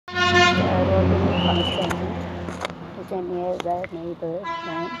function is a nearby neighbor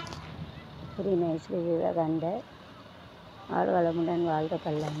and very nicely Vivekananda ஆழ்வளமுடன் வாழ்க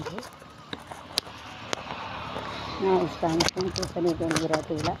பல்லாண்டு. Nice function கூட்டணி விழா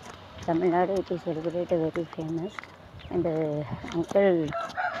Tamil Nadu. It is celebrated very famous and uncle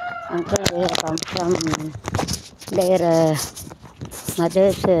they come from their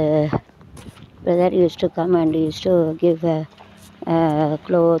mother's brother used to come and used to give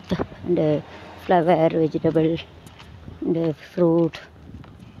cloth and flower, vegetable and fruit,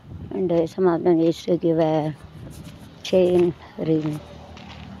 and some of them used to give a chain ring,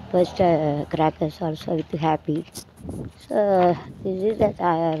 first crackers also with happy. So this is that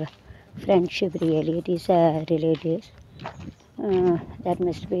our friendship really. It is relatives. That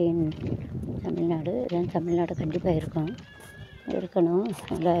must be in Tamil Nadu. Tamil Nadu கண்டிப்பாக இருக்கணும்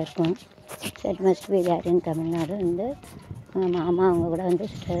நல்லா இருக்கும். So it must be there in Tamil Nadu. இந்த மாமா அவங்க கூட வந்து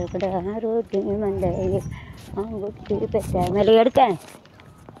கூட ரோட்டு அந்த அவங்க திருப்பி மேலே எடுக்க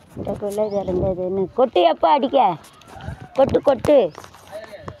இந்த கொள்ளை இருந்ததுன்னு கொட்டு எப்போ அடிக்க கொட்டு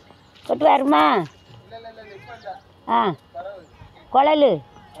வருமா? குழலு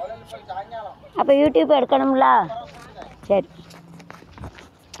அப்போ யூடியூப் எடுக்கணும்ல. சரி,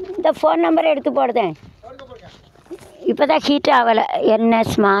 இந்த ஃபோன் நம்பரை எடுத்து போடுதேன். இப்போ தான் ஹீட் ஆகலை.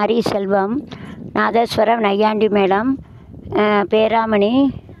 என்எஸ் மாரி செல்வம், நாதஸ்வரம், நையாண்டி மேளம், பேராமணி.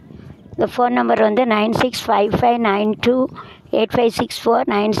 இந்த ஃபோன் நம்பர் வந்து 9655928564,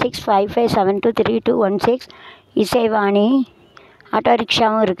 9655723216. இசைவாணி. ஆட்டோ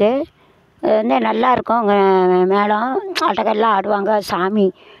ரிக்ஷாவும் இருக்குது. வந்து நல்லாயிருக்கும். மேளம் ஆட்டோக்கெல்லாம் ஆடுவாங்க. சாமி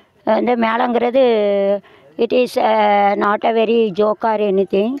வந்து மேளங்கிறது it is not a very joke or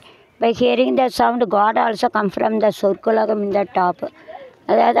anything. By hearing the sound, God also come from the சொர்க்குலகம் in the top.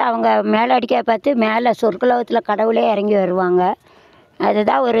 அதாவது அவங்க மேலே அடிக்க பார்த்து மேலே சொர்க்குலகத்தில் கடவுளே இறங்கி வருவாங்க.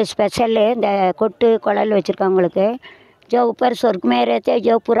 அதுதான் ஒரு ஸ்பெஷலு. இந்த கொட்டு குழல் வச்சுருக்கவங்களுக்கு. जो ऊपर स्वर्ग में रहते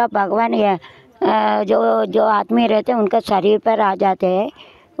जो पूरा भगवान जो आदमी रहते उनका शरीर पर आ जाते हैं.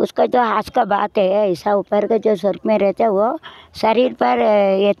 उसका जो हाथ का बात है ऐसा ऊपर का जो स्वर्ग में रहते वो शरीर पर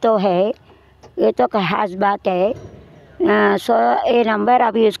ये तो है खास बात है. सो ये नंबर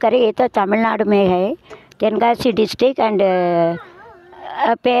आप यूज़ करें. ये तो तमिलनाडु में है, Tenkasi district and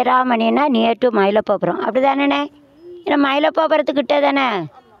பேராமணினா near to Mayilappapuram. அப்படி தானேண்ணே? ஏன்னா மயிலப்பபுரத்துக்கிட்ட தானே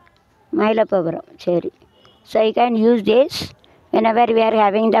மயிலப்பபுரம். சரி. So you can use this whenever we are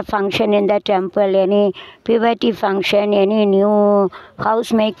having the function in the temple, any puberty function, any new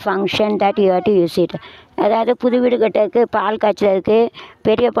house make function, that you have to use it. அதாவது புது வீடு கட்டுறதுக்கு, பால் காய்ச்சதுக்கு,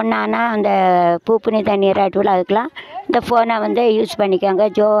 பெரிய பொண்ணானா அந்த பூப்புனி தண்ணீர் ஆட்டுவில் அதுக்கெலாம் இந்த फ़ोन வந்து யூஸ் பண்ணிக்கோங்க.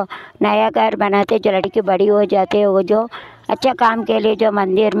 जो नया घर बनाते जो लड़की बड़ी हो जाते हैं वो जो अच्छा काम के लिए जो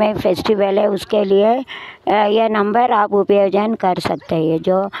मंदिर में फेस्टिवल है उसके लिए यह नंबर आप उपयोजन कर सकते हैं.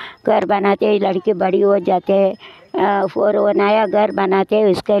 जो घर बनाते लड़की बड़ी हो जाते और वो नया घर बनाते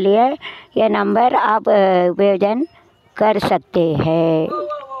उसके लिए यह नंबर आप उपयोजन कर सकते हैं.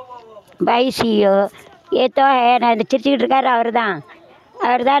 बाई सी ये तो है ना. சிரிச்சுக்கிட்டு இருக்கார். அவர்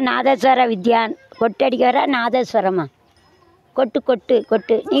தான் நாதஸ்வர வித்யான். கொட்டு அடிக்க வர நாதஸ்வரமா? கொட்டு.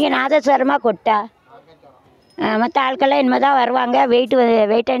 நீங்கள் நாதஸ்வரமா கொட்டா? மற்ற ஆட்கள்லாம் இனிமேல் தான் வருவாங்க.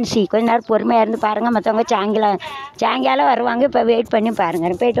 Wait and C. கொஞ்ச நேரம் பொறுமையாக இருந்து பாருங்கள். மற்றவங்க சாயங்காலம் வருவாங்க. இப்போ வெயிட் பண்ணி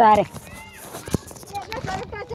பாருங்கள். போயிட்டு வரேன்.